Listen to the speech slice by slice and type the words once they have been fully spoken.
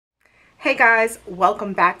Hey guys,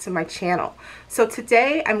 welcome back to my channel. So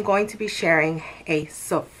today I'm going to be sharing a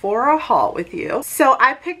Sephora haul with you. So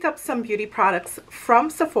I picked up some beauty products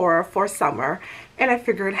from Sephora for summer and I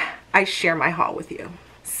figured I'd share my haul with you.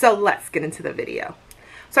 So let's get into the video.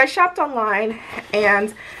 So I shopped online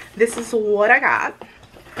and this is what I got.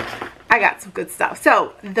 I got some good stuff.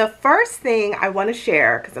 So the first thing I want to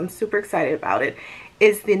share, because I'm super excited about it,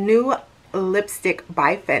 is the new lipstick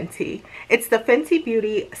by Fenty. It's the Fenty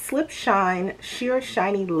Beauty Slip Shine Sheer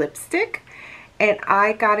Shiny Lipstick, and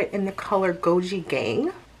I got it in the color Goji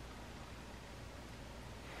Gang.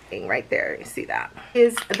 Right there, you see that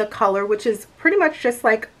is the color, which is pretty much just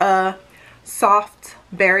like a soft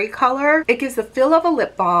berry color. It gives the feel of a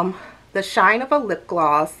lip balm, the shine of a lip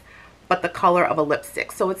gloss, but the color of a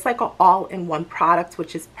lipstick. So it's like an all-in-one product,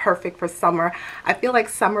 which is perfect for summer. I feel like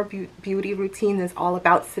summer beauty routine is all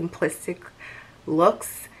about simplistic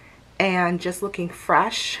looks and just looking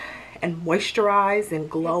fresh and moisturized and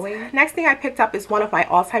glowing. Next thing I picked up is one of my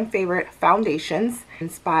all-time favorite foundations.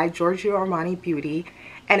 It's by Giorgio Armani Beauty,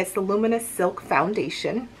 and it's the Luminous Silk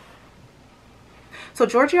Foundation. So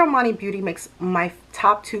Giorgio Armani Beauty makes my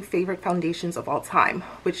top two favorite foundations of all time,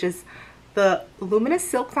 which is the Luminous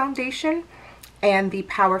Silk Foundation and the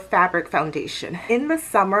Power Fabric Foundation. In the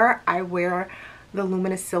summer, I wear the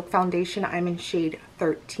Luminous Silk Foundation. I'm in shade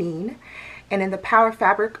 13. And in the Power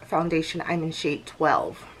Fabric Foundation, I'm in shade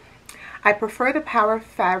 12. I prefer the Power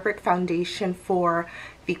Fabric Foundation for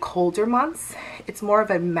the colder months. It's more of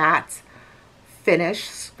a matte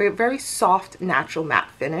finish, very soft, natural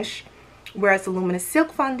matte finish. Whereas the Luminous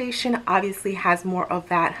Silk Foundation obviously has more of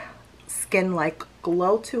that skin-like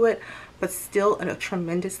glow to it, but still a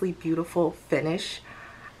tremendously beautiful finish.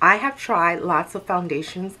 I have tried lots of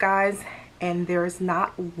foundations, guys, and there's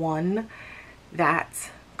not one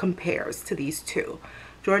that compares to these two.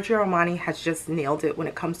 Giorgio Armani has just nailed it when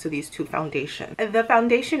it comes to these two foundations. The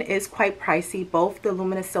foundation is quite pricey. Both the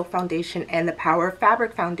Luminous Silk Foundation and the Power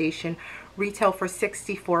Fabric Foundation retail for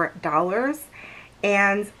 $64.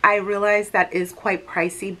 And I realize that is quite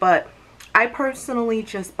pricey, but I personally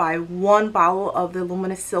just buy one bottle of the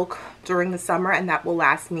Luminous Silk during the summer, and that will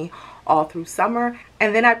last me all through summer.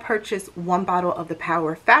 And then I purchase one bottle of the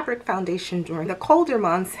Power Fabric Foundation during the colder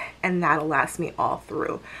months, and that'll last me all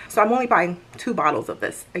through. So I'm only buying 2 bottles of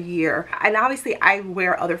this a year. And obviously I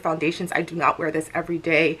wear other foundations. I do not wear this every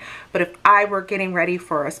day, but if I were getting ready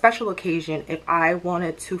for a special occasion, if I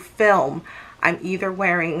wanted to film, I'm either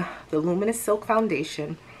wearing the Luminous Silk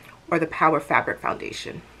Foundation or the Power Fabric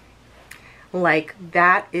Foundation. Like,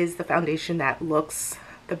 that is the foundation that looks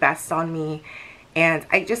the best on me, and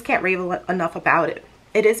I just can't rave enough about it.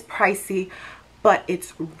 It is pricey, but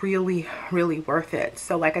it's really, really worth it.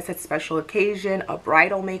 So like I said, special occasion, a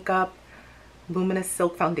bridal makeup, Luminous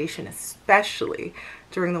Silk Foundation, especially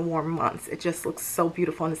during the warm months. It just looks so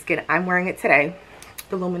beautiful on the skin. I'm wearing it today,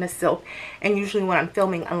 the Luminous Silk, and usually when I'm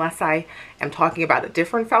filming, unless I am talking about a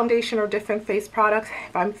different foundation or different face product,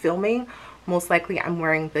 if I'm filming, most likely I'm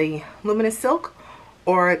wearing the Luminous Silk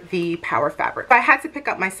or the Power Fabric. I had to pick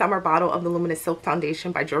up my summer bottle of the Luminous Silk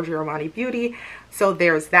Foundation by Giorgio Armani Beauty, so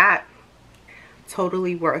there's that.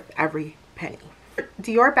 Totally worth every penny.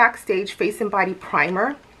 Dior Backstage Face and Body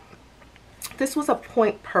Primer. This was a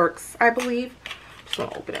Point Perks, I believe. Just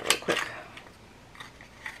want to open it real quick.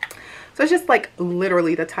 So it's just like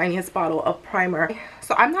literally the tiniest bottle of primer.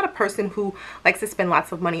 So I'm not a person who likes to spend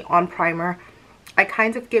lots of money on primer. I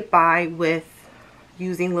kind of get by with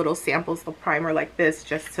using little samples of primer like this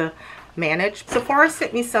just to manage. Sephora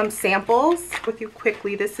sent me some samples with you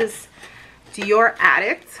quickly. This is Dior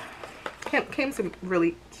Addict. Came some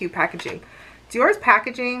really cute packaging. Dior's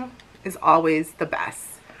packaging is always the best.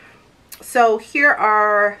 So here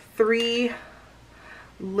are 3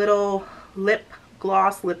 little lip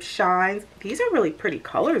gloss lip shines. These are really pretty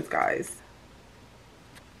colors, guys.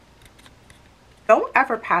 Don't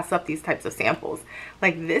ever pass up these types of samples.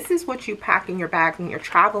 Like, this is what you pack in your bag when you're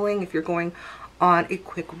traveling, if you're going on a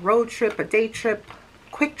quick road trip, a day trip,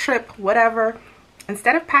 quick trip, whatever.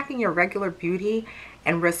 Instead of packing your regular beauty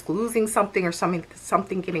and risk losing something or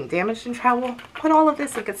something getting damaged in travel, put all of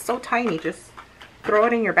this. It gets so tiny, just throw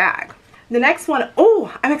it in your bag. The next one,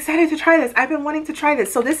 oh, I'm excited to try this. I've been wanting to try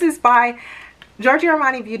this. So this is by Giorgio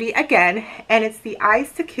Armani Beauty again, and it's the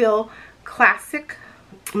Eyes to Kill Classic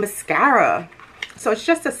Mascara. So it's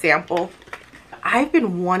just a sample. I've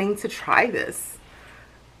been wanting to try this.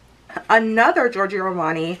 Another Giorgio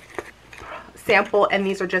Armani sample, and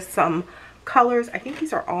these are just some colors. I think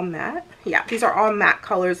these are all matte. Yeah, these are all matte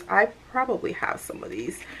colors. I probably have some of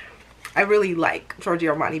these. I really like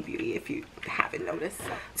Giorgio Armani Beauty, if you haven't noticed.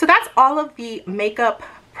 So that's all of the makeup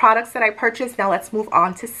products that I purchased. Now let's move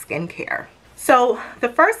on to skincare. So the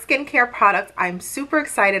first skincare product I'm super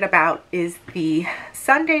excited about is the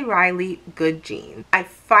Sunday Riley Good Genes. I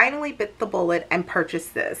finally bit the bullet and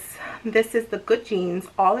purchased this. This is the Good Genes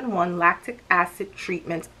All-in-One Lactic Acid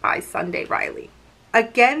Treatment by Sunday Riley.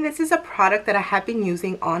 Again, this is a product that I have been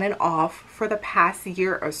using on and off for the past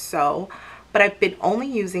year or so, but I've been only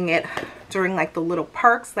using it during like the little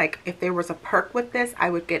perks. Like if there was a perk with this, I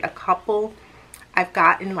would get a couple. I've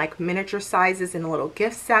gotten like miniature sizes and little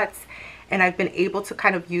gift sets, and I've been able to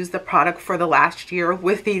kind of use the product for the last year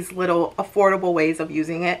with these little affordable ways of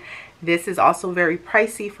using it. This is also very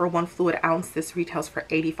pricey. For 1 fluid ounce, this retails for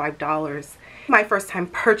 $85. My first time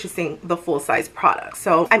purchasing the full-size product,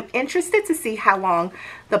 so I'm interested to see how long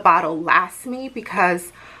the bottle lasts me,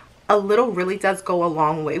 because a little really does go a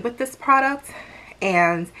long way with this product.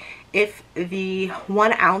 And if the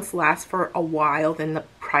 1 ounce lasts for a while, then the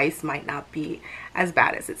price might not be as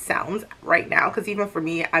bad as it sounds right now, because even for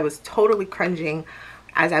me, I was totally cringing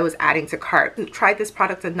as I was adding to cart. I tried this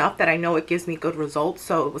product enough that I know it gives me good results,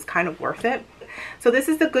 so it was kind of worth it. So this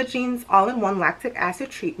is the Good Genes All-in-One Lactic Acid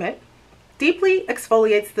Treatment. Deeply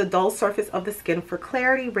exfoliates the dull surface of the skin for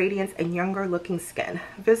clarity, radiance, and younger looking skin.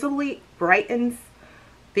 Visibly brightens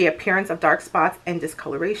the appearance of dark spots and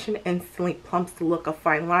discoloration. Instantly plumps the look of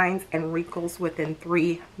fine lines and wrinkles within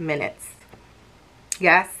 3 minutes.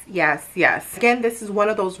 Yes, yes, yes. Again, this is one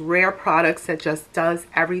of those rare products that just does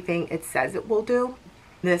everything it says it will do.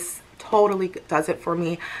 This totally does it for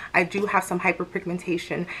me. I do have some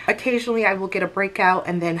hyperpigmentation. Occasionally I will get a breakout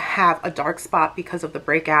and then have a dark spot because of the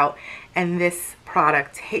breakout, and this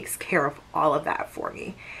product takes care of all of that for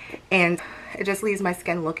me, and it just leaves my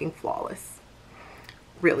skin looking flawless.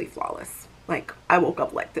 Really flawless. Like, I woke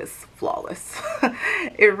up like this, flawless.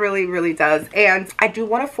 It really, really does. And I do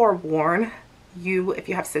want to forewarn you, if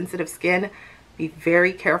you have sensitive skin, be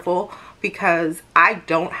very careful, because I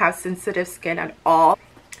don't have sensitive skin at all.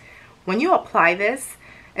 When you apply this,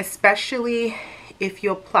 especially if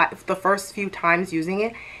you apply the first few times using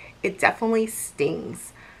it, it definitely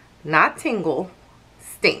stings. Not tingle,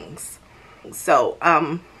 stings. So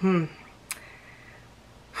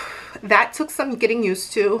that took some getting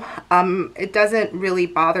used to. It doesn't really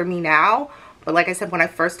bother me now, but like I said, when I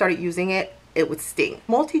first started using it, it would sting.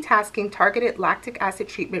 Multitasking targeted lactic acid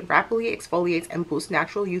treatment rapidly exfoliates and boosts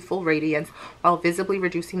natural youthful radiance while visibly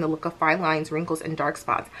reducing the look of fine lines, wrinkles, and dark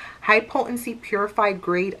spots. High potency purified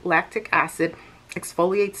grade lactic acid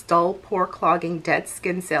exfoliates dull, pore clogging, dead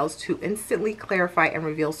skin cells to instantly clarify and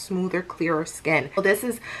reveal smoother, clearer skin. So this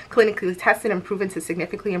is clinically tested and proven to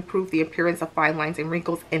significantly improve the appearance of fine lines and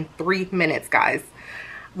wrinkles in 3 minutes, guys.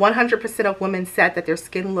 100% of women said that their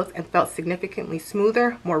skin looked and felt significantly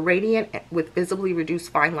smoother, more radiant, with visibly reduced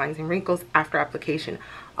fine lines and wrinkles after application.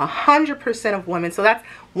 100% of women, so that's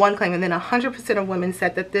one claim, and then 100% of women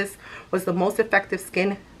said that this was the most effective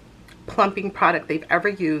skin plumping product they've ever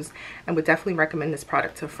used, and would definitely recommend this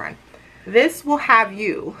product to a friend. This will have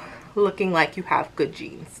you looking like you have good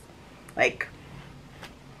genes. Like,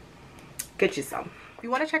 get you some. If you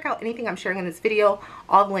want to check out anything I'm sharing in this video,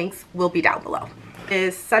 all the links will be down below.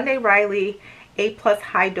 Is Sunday Riley A+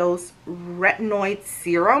 High Dose Retinoid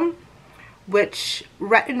Serum, which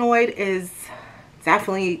retinoid is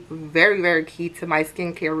definitely very, very key to my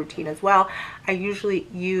skincare routine as well. I usually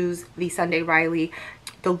use the Sunday Riley,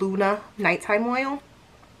 the Luna Nighttime Oil.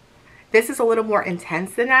 This is a little more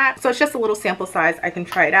intense than that, so it's just a little sample size. I can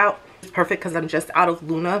try it out. It's perfect because I'm just out of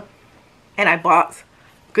Luna, and I bought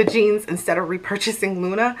Good Genes instead of repurchasing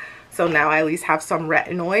Luna, so now I at least have some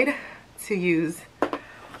retinoid to use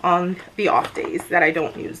on the off days that I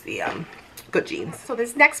don't use the Good Genes. So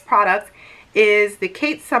this next product is the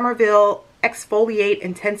Kate Somerville Exfoliate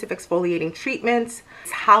Intensive Exfoliating Treatment.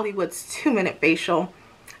 It's Hollywood's 2-minute facial.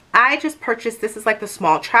 I just purchased, this is like the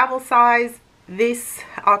small travel size. This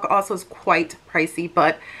also is quite pricey,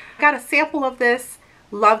 but I got a sample of this,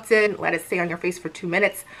 loved it. Let it stay on your face for 2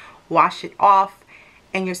 minutes, wash it off,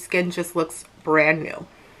 and your skin just looks brand new.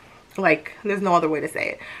 Like, there's no other way to say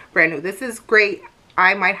it. Brand new. This is great.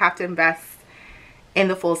 I might have to invest in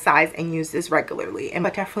the full size and use this regularly,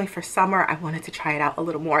 but definitely for summer I wanted to try it out a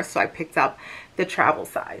little more, so I picked up the travel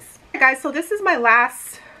size. Alright guys, so this is my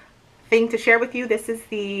last thing to share with you. This is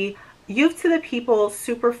the Youth to the People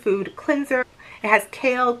Superfood Cleanser. It has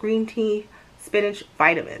kale, green tea, spinach,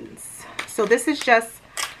 vitamins. So this is just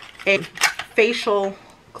a facial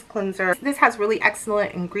cleanser. This has really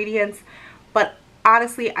excellent ingredients, but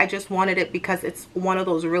honestly I just wanted it because it's one of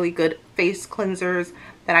those really good face cleansers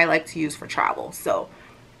that I like to use for travel. So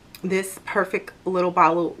this perfect little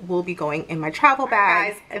bottle will be going in my travel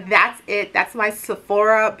bag. Guys, that's it. That's my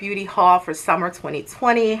Sephora beauty haul for summer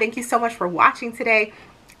 2020. Thank you so much for watching today.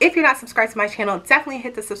 If you're not subscribed to my channel, definitely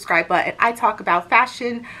hit the subscribe button. I talk about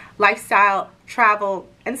fashion, lifestyle, travel,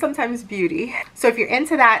 and sometimes beauty. So if you're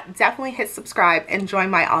into that, definitely hit subscribe and join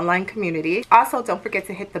my online community. Also, don't forget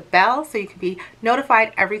to hit the bell so you can be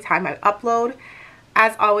notified every time I upload.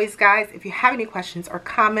 As always, guys, if you have any questions or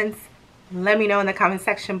comments, let me know in the comment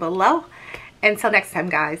section below. Until next time,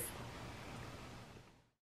 guys.